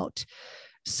out.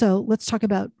 So let's talk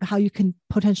about how you can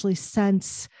potentially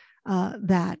sense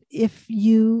that. If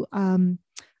you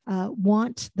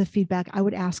want the feedback, I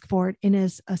would ask for it in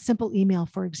as a simple email,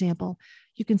 for example.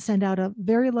 You can send out a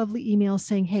very lovely email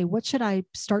saying, hey, what should I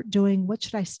start doing? What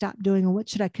should I stop doing? And what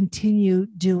should I continue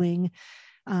doing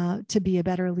to be a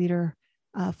better leader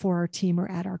for our team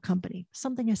or at our company?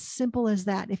 Something as simple as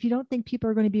that. If you don't think people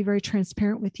are going to be very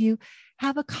transparent with you,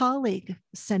 have a colleague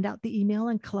send out the email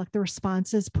and collect the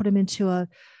responses, put them into a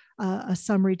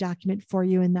summary document for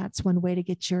you. And that's one way to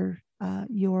get your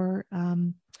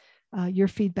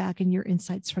feedback and your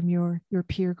insights from your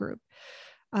peer group.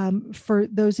 For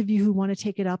those of you who want to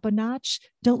take it up a notch,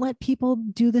 don't let people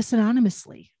do this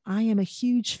anonymously. I am a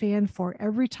huge fan for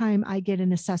every time I get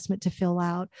an assessment to fill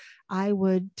out, I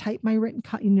would type my written,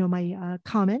 my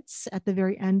comments at the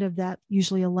very end of that,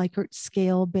 usually a Likert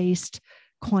scale-based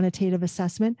quantitative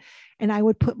assessment. And I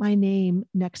would put my name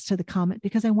next to the comment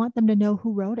because I want them to know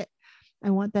who wrote it.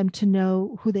 I want them to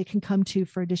know who they can come to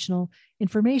for additional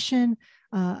information,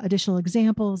 additional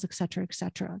examples, et cetera, et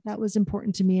cetera. That was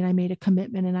important to me. And I made a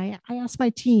commitment. And I asked my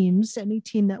teams, any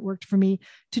team that worked for me,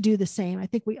 to do the same. I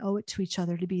think we owe it to each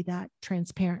other to be that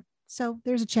transparent. So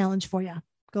there's a challenge for you.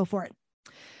 Go for it.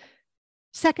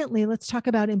 Secondly, let's talk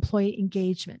about employee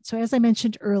engagement. So as I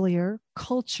mentioned earlier,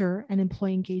 culture and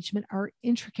employee engagement are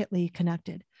intricately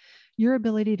connected. Your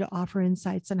ability to offer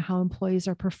insights on how employees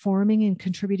are performing and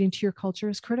contributing to your culture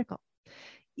is critical.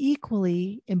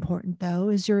 Equally important, though,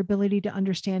 is your ability to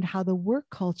understand how the work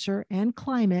culture and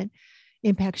climate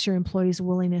impacts your employees'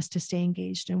 willingness to stay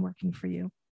engaged in working for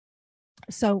you.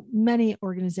 So many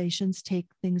organizations take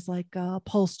things like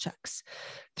pulse checks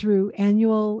through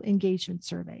annual engagement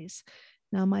surveys.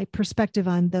 Now, my perspective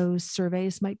on those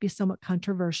surveys might be somewhat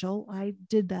controversial. I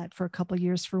did that for a couple of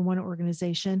years for one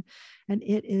organization, and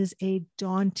it is a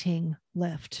daunting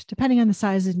lift, depending on the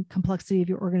size and complexity of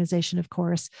your organization, of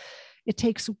course. It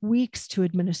takes weeks to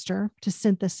administer, to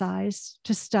synthesize,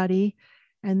 to study,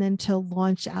 and then to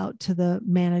launch out to the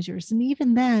managers. And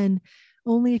even then,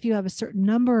 only if you have a certain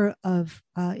number of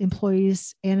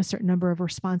employees and a certain number of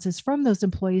responses from those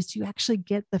employees do you actually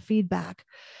get the feedback.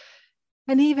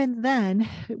 And even then,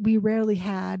 we rarely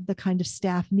had the kind of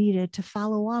staff needed to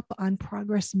follow up on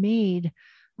progress made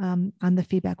on the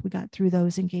feedback we got through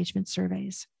those engagement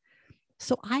surveys.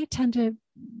 So I tend to,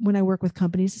 when I work with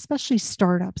companies, especially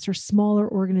startups or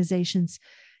smaller organizations,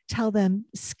 tell them,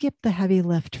 skip the heavy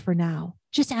lift for now.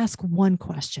 Just ask one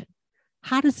question.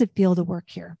 How does it feel to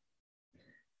work here?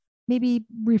 Maybe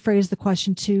rephrase the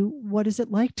question to, what is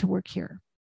it like to work here?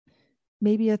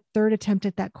 Maybe a third attempt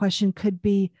at that question could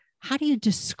be, how do you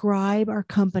describe our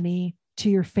company to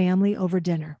your family over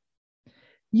dinner?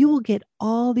 You will get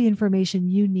all the information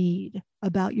you need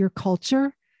about your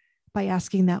culture by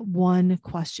asking that one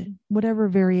question, whatever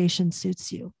variation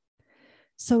suits you.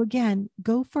 So again,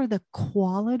 go for the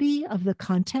quality of the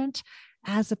content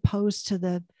as opposed to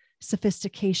the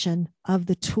sophistication of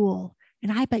the tool.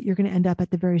 And I bet you're going to end up at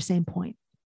the very same point.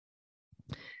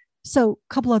 So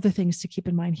a couple other things to keep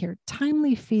in mind here.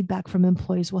 Timely feedback from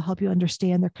employees will help you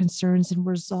understand their concerns and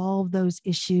resolve those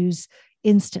issues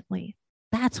instantly.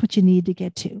 That's what you need to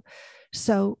get to.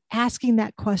 So asking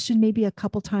that question maybe a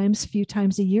few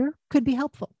times a year could be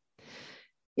helpful.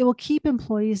 It will keep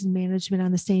employees and management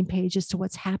on the same page as to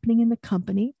what's happening in the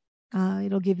company.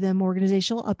 It'll give them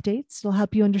organizational updates. It'll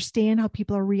help you understand how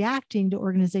people are reacting to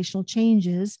organizational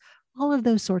changes. All of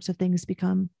those sorts of things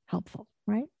become helpful,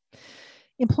 right?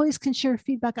 Employees can share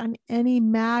feedback on any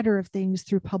matter of things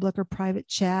through public or private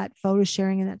chat, photo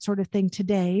sharing, and that sort of thing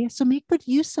today. So make good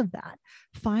use of that.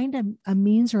 Find a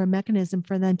means or a mechanism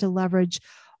for them to leverage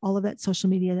all of that social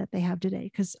media that they have today,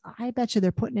 because I bet you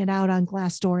they're putting it out on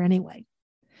Glassdoor anyway.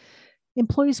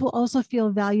 Employees will also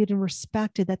feel valued and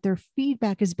respected, that their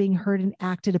feedback is being heard and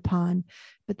acted upon.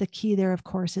 But the key there, of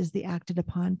course, is the acted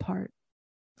upon part.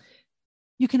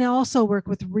 You can also work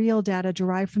with real data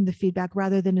derived from the feedback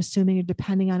rather than assuming or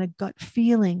depending on a gut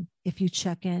feeling if you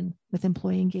check in with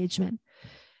employee engagement.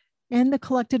 And the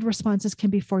collected responses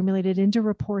can be formulated into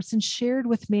reports and shared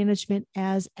with management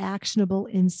as actionable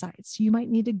insights. You might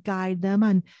need to guide them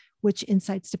on which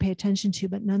insights to pay attention to,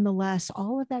 but nonetheless,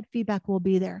 all of that feedback will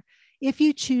be there. If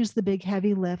you choose the big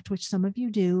heavy lift, which some of you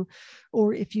do,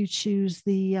 or if you choose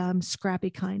the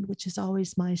scrappy kind, which is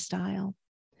always my style.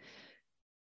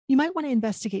 You might want to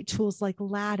investigate tools like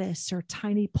Lattice or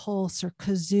Tiny Pulse or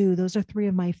Kazoo. Those are 3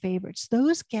 of my favorites.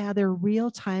 Those gather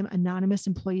real-time anonymous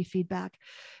employee feedback.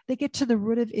 They get to the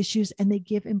root of issues and they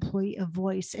give employee a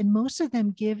voice. And most of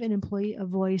them give an employee a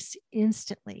voice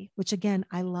instantly, which again,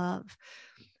 I love.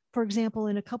 For example,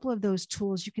 in a couple of those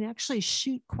tools, you can actually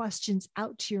shoot questions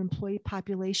out to your employee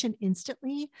population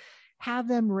instantly, have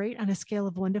them rate on a scale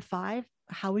of 1 to 5.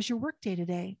 How was your workday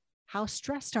today? How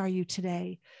stressed are you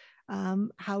today?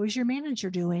 How is your manager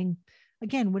doing?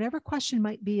 Again, whatever question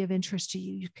might be of interest to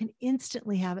you, you can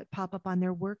instantly have it pop up on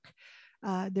their work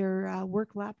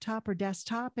laptop or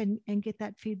desktop and get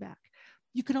that feedback.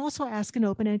 You can also ask an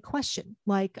open-ended question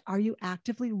like, are you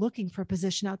actively looking for a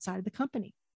position outside of the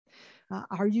company?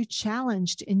 Are you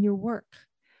challenged in your work?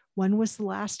 When was the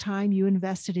last time you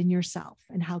invested in yourself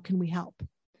and how can we help?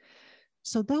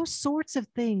 So those sorts of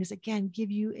things, again, give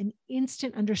you an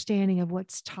instant understanding of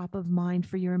what's top of mind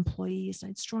for your employees.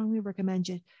 I'd strongly recommend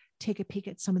you take a peek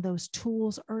at some of those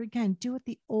tools, or again, do it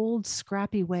the old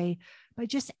scrappy way by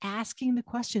just asking the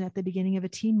question at the beginning of a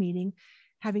team meeting,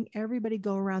 having everybody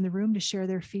go around the room to share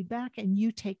their feedback, and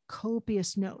you take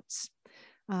copious notes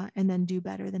and then do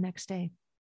better the next day.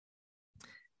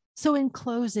 So in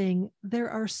closing,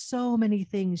 there are so many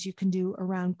things you can do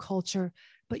around culture,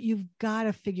 but you've got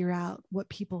to figure out what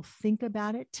people think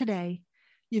about it today.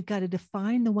 You've got to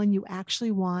define the one you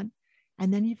actually want,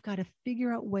 and then you've got to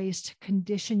figure out ways to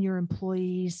condition your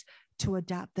employees to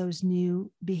adopt those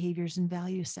new behaviors and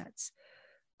value sets.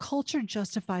 Culture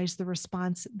justifies the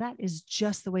response. That is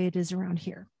just the way it is around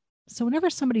here. So whenever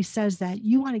somebody says that,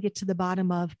 you want to get to the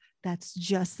bottom of that's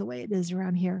just the way it is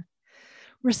around here.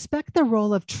 Respect the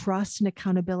role of trust and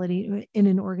accountability in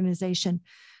an organization.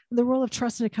 The role of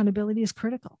trust and accountability is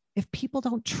critical. If people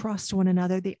don't trust one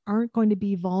another, they aren't going to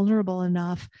be vulnerable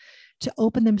enough to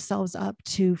open themselves up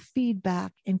to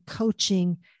feedback and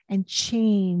coaching and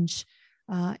change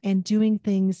and doing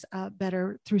things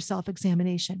better through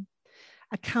self-examination.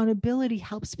 Accountability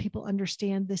helps people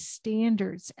understand the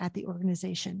standards at the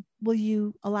organization. Will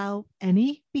you allow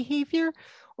any behavior,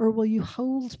 or will you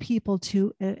hold people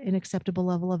to an acceptable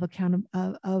level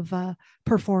of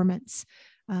performance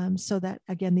so that,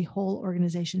 again, the whole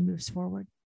organization moves forward?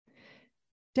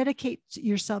 Dedicate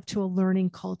yourself to a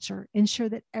learning culture. Ensure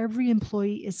that every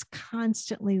employee is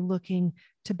constantly looking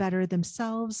to better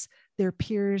themselves, their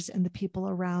peers, and the people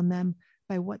around them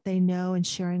by what they know and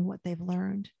sharing what they've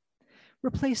learned.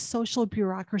 Replace social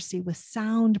bureaucracy with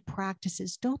sound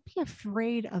practices. Don't be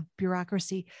afraid of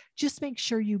bureaucracy. Just make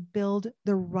sure you build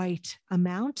the right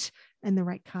amount and the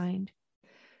right kind.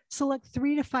 Select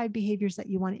 3 to 5 behaviors that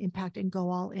you want to impact and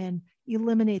go all in.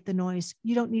 Eliminate the noise.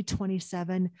 You don't need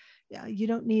 27. You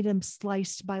don't need them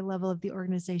sliced by level of the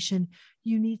organization.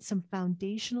 You need some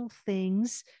foundational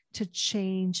things to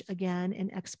change again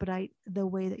and expedite the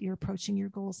way that you're approaching your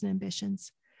goals and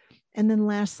ambitions. And then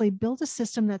lastly, build a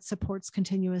system that supports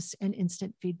continuous and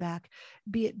instant feedback,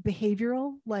 be it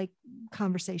behavioral, like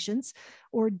conversations,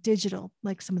 or digital,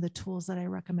 like some of the tools that I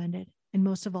recommended. And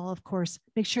most of all, of course,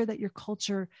 make sure that your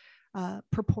culture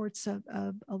purports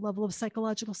a level of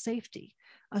psychological safety,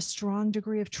 a strong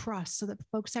degree of trust, so that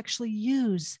folks actually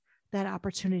use that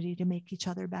opportunity to make each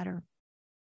other better.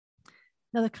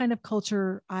 Now, the kind of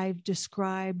culture I've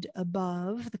described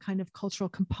above, the kind of cultural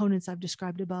components I've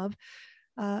described above,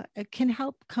 it can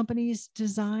help companies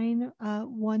design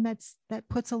one that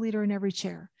puts a leader in every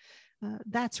chair.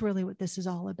 That's really what this is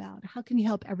all about. How can you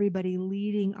help everybody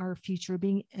leading our future,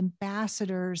 being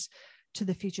ambassadors to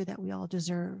the future that we all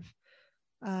deserve?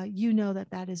 You know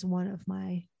that is one of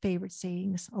my favorite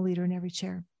sayings, a leader in every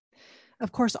chair.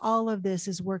 Of course, all of this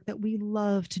is work that we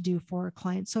love to do for our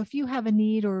clients. So if you have a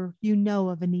need or you know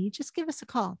of a need, just give us a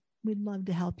call. We'd love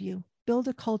to help you build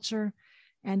a culture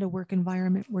and a work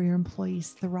environment where your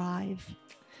employees thrive.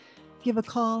 Give a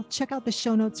call, check out the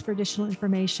show notes for additional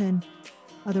information.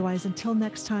 Otherwise, until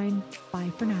next time,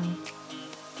 bye for now.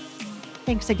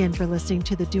 Thanks again for listening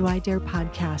to the Do I Dare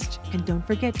podcast. And don't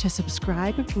forget to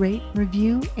subscribe, rate,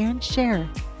 review, and share.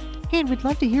 Hey, and we'd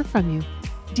love to hear from you.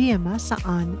 DM us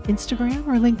on Instagram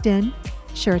or LinkedIn.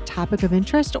 Share a topic of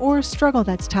interest or a struggle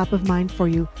that's top of mind for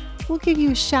you. We'll give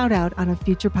you a shout out on a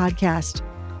future podcast.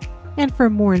 And for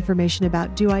more information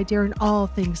about Do I Dare and all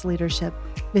things leadership,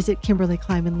 visit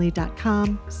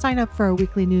KimberlyKleimanLee.com, sign up for our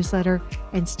weekly newsletter,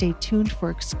 and stay tuned for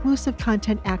exclusive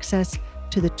content access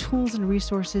to the tools and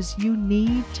resources you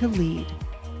need to lead.